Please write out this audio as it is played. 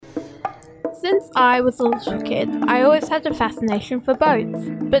Since I was a little kid, I always had a fascination for boats.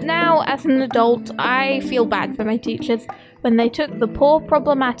 But now, as an adult, I feel bad for my teachers when they took the poor,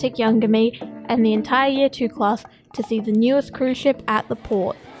 problematic younger me and the entire Year 2 class to see the newest cruise ship at the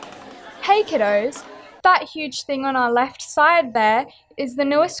port. Hey kiddos, that huge thing on our left side there is the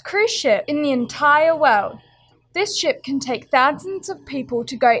newest cruise ship in the entire world. This ship can take thousands of people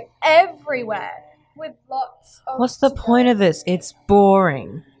to go everywhere with lots of... What's the point of this? It's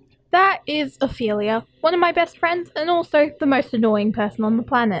boring. That is Ophelia, one of my best friends and also the most annoying person on the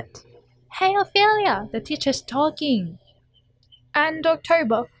planet. Hey Ophelia, the teacher's talking. And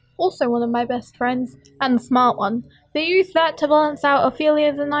October, also one of my best friends and the smart one. They use that to balance out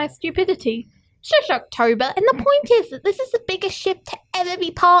Ophelia's and I's stupidity. Shush, October, and the point is that this is the biggest ship to ever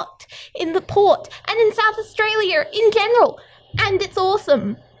be parked in the port and in South Australia in general, and it's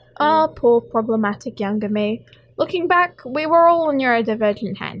awesome. Ah, poor problematic younger me. Looking back, we were all a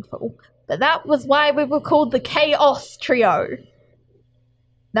neurodivergent handful, but that was why we were called the Chaos Trio.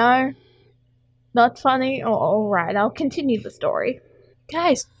 No? Not funny? Oh, alright, I'll continue the story.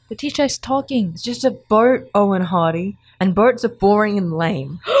 Guys, the teacher is talking. It's just a boat, Owen Hardy, and boats are boring and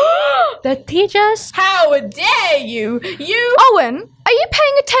lame. The teachers... How dare you! You... Owen, are you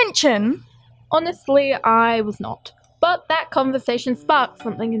paying attention? Honestly, I was not. But that conversation sparked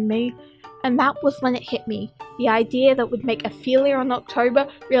something in me, and that was when it hit me. The idea that would make Ophelia and October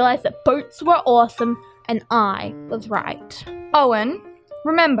realize that boats were awesome, and I was right. Owen,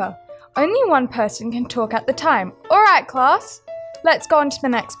 remember, only one person can talk at the time. Alright, class, let's go on to the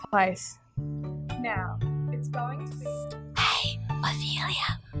next place. Now, it's going to be... Hey,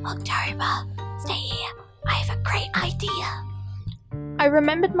 Ophelia, October, stay here. I have a great idea. I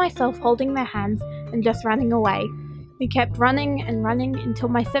remembered myself holding their hands and just running away. We kept running and running until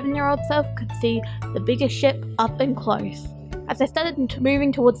my 7-year-old self could see the biggest ship up and close. As I started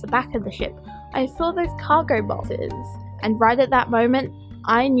moving towards the back of the ship, I saw those cargo boxes, and right at that moment,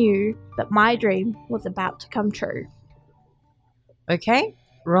 I knew that my dream was about to come true. Okay,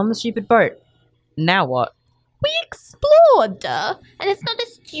 we're on the stupid boat. Now what? We explored, duh! And it's not a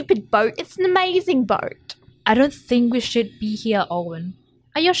stupid boat, it's an amazing boat. I don't think we should be here, Owen.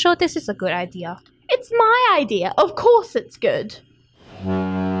 Are you sure this is a good idea? It's my idea. Of course it's good.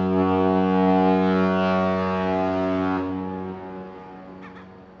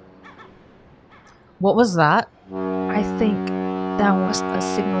 What was that? I think that was a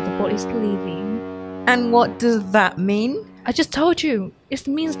signal the boat is leaving. And what does that mean? I just told you. It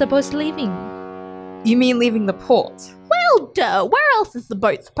means the boat's leaving. You mean leaving the port? Well, duh. Where else is the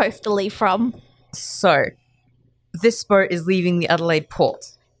boat supposed to leave from? So, this boat is leaving the Adelaide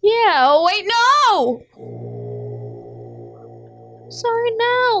port. Yeah, oh wait, no! So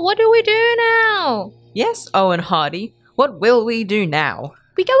now, what do we do now? Yes, Owen Hardy. What will we do now?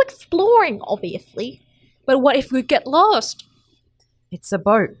 We go exploring, obviously. But what if we get lost? It's a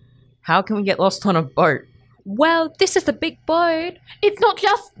boat. How can we get lost on a boat? Well, this is the big boat. It's not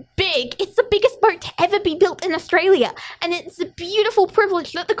just big, it's the biggest boat to ever be built in Australia. And it's a beautiful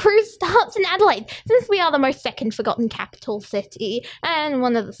privilege that the cruise starts in Adelaide, since we are the most second forgotten capital city, and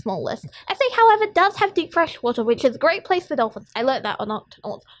one of the smallest. SA, however, does have deep fresh water, which is a great place for dolphins. I learnt that on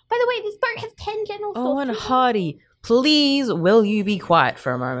Octonauts. By the way, this boat has 10 general Owen sources. Hardy, please will you be quiet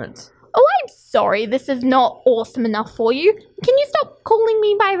for a moment? Oh, I'm sorry, this is not awesome enough for you. Can you stop calling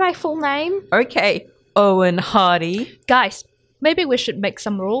me by my full name? Okay, Owen Hardy. Guys, maybe we should make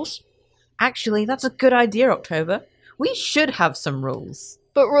some rules. Actually, that's a good idea, October. We should have some rules.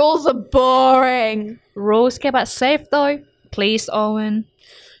 But rules are boring. Rules keep us safe though. Please, Owen.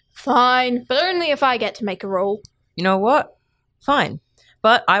 Fine, but only if I get to make a rule. You know what? Fine.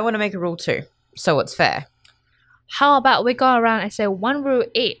 But I want to make a rule too, so it's fair. How about we go around and say one rule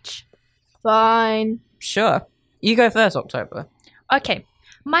each? Fine. Sure. You go first, October. Okay,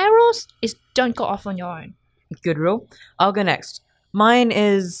 my rules is don't go off on your own. Good rule. I'll go next. Mine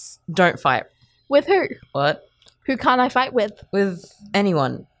is don't fight. With who? What? Who can't I fight with? With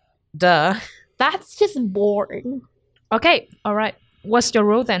anyone. Duh. That's just boring. Okay, alright. What's your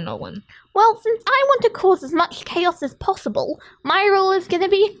rule then, Owen? Well, since I want to cause as much chaos as possible, my rule is gonna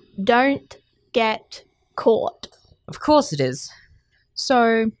be don't get caught. Of course it is.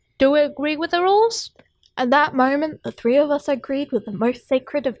 So, do we agree with the rules? At that moment, the three of us agreed with the most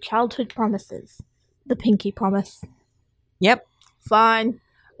sacred of childhood promises. The pinky promise. Yep. Fine.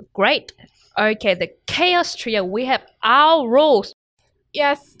 Great. Okay, the Chaos Trio, we have our rules.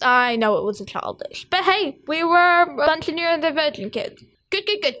 Yes, I know it was a childish, but hey, we were a bunch of neurodivergent kids.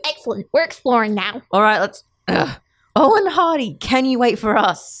 Good, excellent. We're exploring now. Alright, let's... Owen Hardy, can you wait for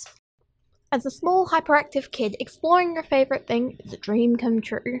us? As a small hyperactive kid, exploring your favourite thing is a dream come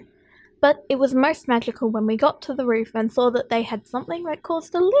true. But it was most magical when we got to the roof and saw that they had something that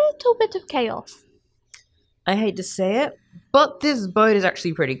caused a little bit of chaos. I hate to say it, but this boat is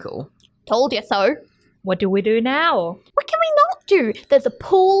actually pretty cool. Told you so. What do we do now? What can we not do? There's a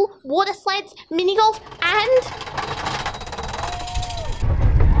pool, water slides, mini golf, and...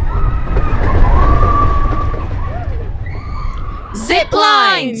 Zip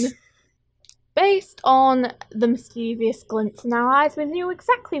lines! Based on the mischievous glints in our eyes, we knew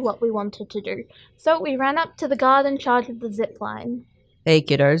exactly what we wanted to do. So we ran up to the guard in charge of the zip line. Hey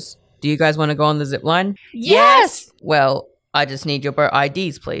kiddos, do you guys want to go on the zip line? Yes! Well, I just need your boat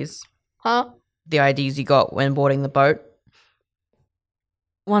IDs, please. Huh? The IDs you got when boarding the boat.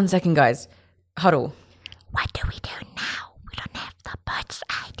 1 second, guys. Huddle. What do we do now? We don't have the boat's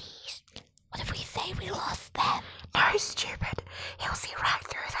IDs. What if we say we lost them? No, stupid. He'll see right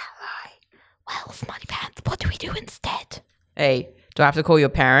through that lie. Well, smarty pants, what do we do instead? Hey, do I have to call your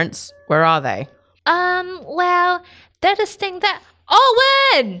parents? Where are they? Well, that is thing that...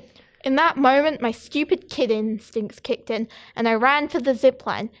 Owen! In that moment, my stupid kid instincts kicked in, and I ran for the zip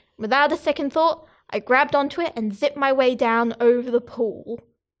line. Without a second thought, I grabbed onto it and zipped my way down over the pool.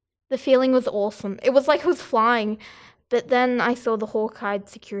 The feeling was awesome. It was like I was flying. But then I saw the hawk-eyed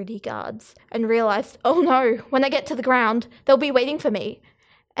security guards and realized, oh no, when I get to the ground, they'll be waiting for me.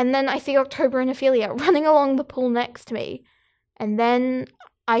 And then I see October and Ophelia running along the pool next to me. And then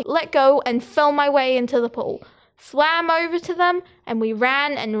I let go and fell my way into the pool, swam over to them, and we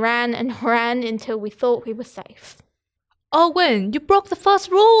ran and ran and ran until we thought we were safe. Owen, you broke the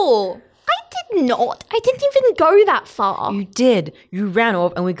first rule. I did not. I didn't even go that far. You did. You ran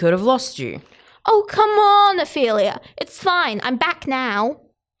off and we could have lost you. Oh, come on, Ophelia. It's fine. I'm back now.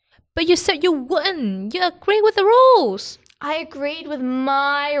 But you said you wouldn't. You agree with the rules. I agreed with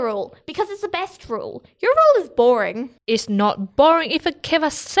my rule because it's the best rule. Your rule is boring. It's not boring if it keeps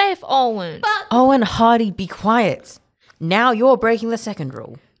us safe, Owen. But Owen, Hardy, be quiet. Now you're breaking the second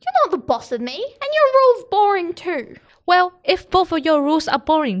rule. you're not the boss of me, and your rule's boring too. Well, if both of your rules are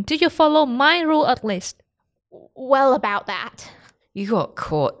boring, do you follow my rule at least? Well, about that. You got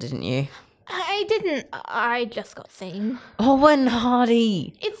caught, didn't you? I didn't. I just got seen. Owen,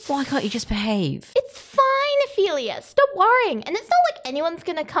 Hardy. It's Why can't you just behave? It's fine, Ophelia. Stop worrying. And it's not like anyone's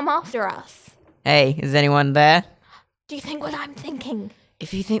gonna come after us. Hey, is anyone there? Do you think what I'm thinking?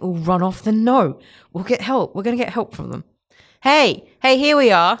 If you think we'll run off, then no. We'll get help. We're going to get help from them. Hey, here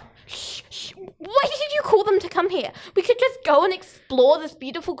we are. Shh, shh. Why did you call them to come here? We could just go and explore this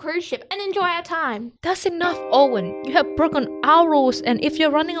beautiful cruise ship and enjoy our time. That's enough, Owen. You have broken our rules, and if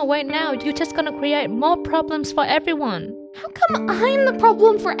you're running away now, you're just gonna create more problems for everyone. How come I'm the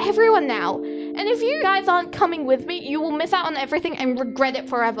problem for everyone now? And if you guys aren't coming with me, you will miss out on everything and regret it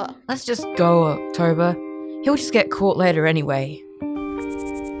forever. Let's just go, October. He'll just get caught later anyway.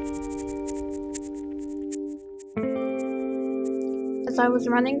 As I was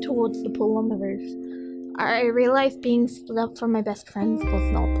running towards the pool on the roof, I realized being split up from my best friends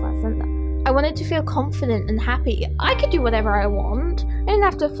was not pleasant. I wanted to feel confident and happy. I could do whatever I want. I didn't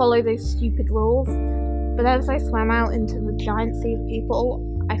have to follow those stupid rules. But as I swam out into the giant sea of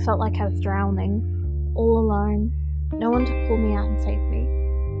people, I felt like I was drowning. All alone. No one to pull me out and save me.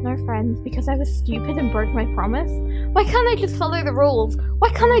 No friends, because I was stupid and broke my promise. Why can't I just follow the rules?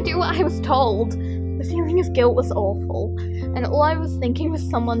 Why can't I do what I was told? The feeling of guilt was awful, and all I was thinking was,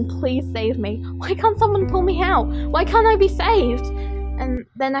 someone please save me. Why can't someone pull me out? Why can't I be saved? And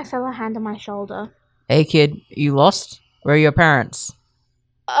then I felt a hand on my shoulder. Hey kid, you lost? Where are your parents?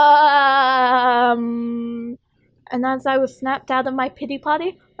 And as I was snapped out of my pity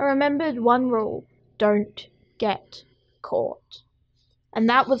party, I remembered one rule. Don't get caught. And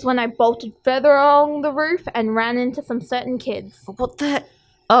that was when I bolted further along the roof and ran into some certain kids. What the...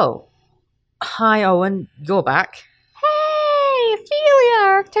 Oh. Hi, Owen. You're back. Hey,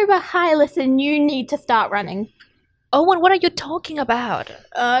 Ophelia, October, hi, listen, you need to start running. Owen, what are you talking about?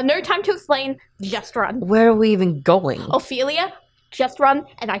 No time to explain, just run. Where are we even going? Ophelia, just run,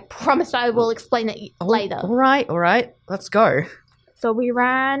 and I promise I will explain it later. All right. Let's go. So we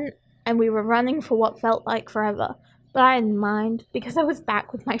ran, and we were running for what felt like forever. But I didn't mind, because I was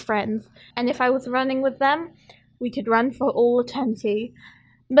back with my friends. And if I was running with them, we could run for all eternity.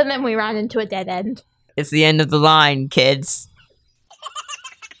 But then we ran into a dead end. It's the end of the line, kids.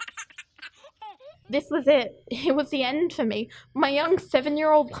 This was it. It was the end for me. My young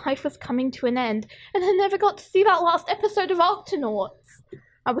 7-year-old life was coming to an end, and I never got to see that last episode of Octonauts.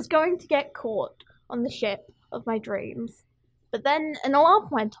 I was going to get caught on the ship of my dreams. But then an alarm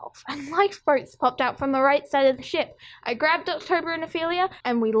went off, and lifeboats popped out from the right side of the ship. I grabbed October and Ophelia,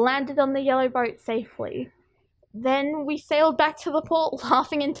 and we landed on the yellow boat safely. Then we sailed back to the port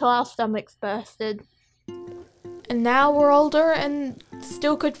laughing until our stomachs bursted. And now we're older and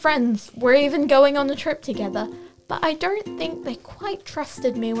still good friends. We're even going on a trip together. But I don't think they quite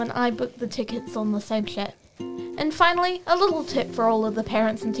trusted me when I booked the tickets on the same ship. And finally, a little tip for all of the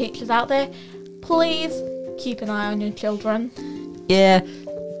parents and teachers out there. Please keep an eye on your children. Yeah,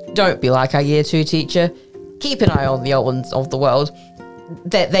 don't be like our year 2 teacher. Keep an eye on the old ones of the world.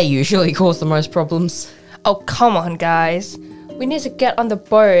 They usually cause the most problems. Oh, come on, guys. We need to get on the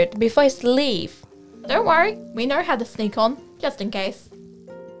boat before it's leave. Don't worry, we know how to sneak on, just in case.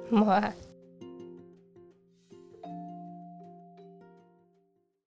 Mwah.